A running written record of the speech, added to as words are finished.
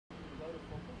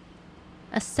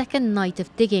a second night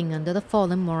of digging under the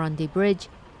fallen Morandi Bridge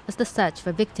as the search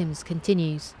for victims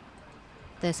continues.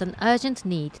 There's an urgent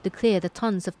need to clear the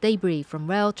tons of debris from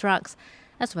rail tracks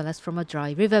as well as from a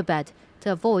dry riverbed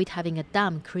to avoid having a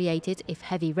dam created if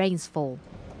heavy rains fall.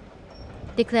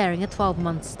 Declaring a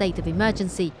 12-month state of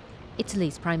emergency,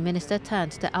 Italy's Prime Minister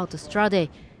turned to Autostrade,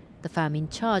 the firm in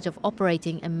charge of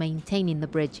operating and maintaining the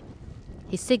bridge.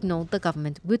 He signalled the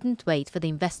government wouldn't wait for the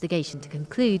investigation to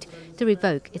conclude to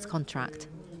revoke its contract.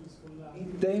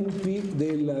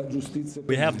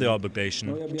 We have the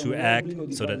obligation to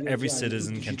act so that every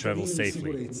citizen can travel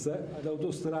safely.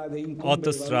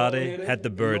 Autostrade had the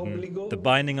burden, the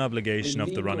binding obligation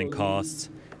of the running costs,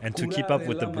 and to keep up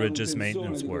with the bridge's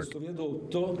maintenance work.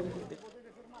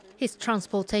 His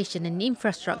Transportation and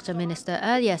Infrastructure Minister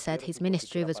earlier said his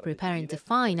ministry was preparing to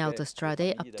fine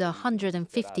Autostrade up to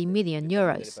 €150 million.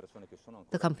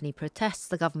 The company protests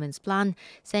the government's plan,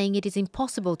 saying it is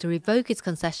impossible to revoke its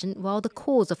concession while the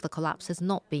cause of the collapse has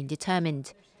not been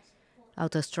determined.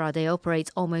 Autostrade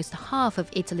operates almost half of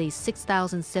Italy's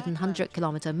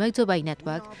 6,700-kilometre motorway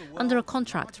network under a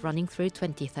contract running through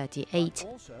 2038.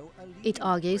 It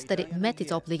argues that it met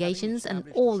its obligations and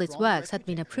all its works had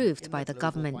been approved by the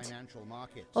government.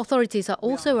 Authorities are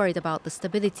also worried about the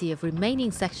stability of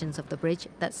remaining sections of the bridge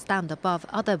that stand above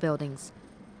other buildings.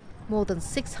 More than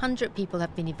 600 people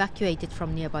have been evacuated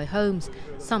from nearby homes,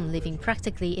 some living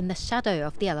practically in the shadow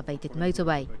of the elevated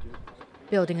motorway.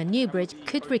 Building a new bridge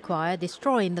could require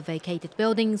destroying the vacated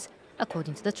buildings,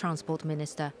 according to the Transport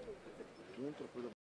Minister.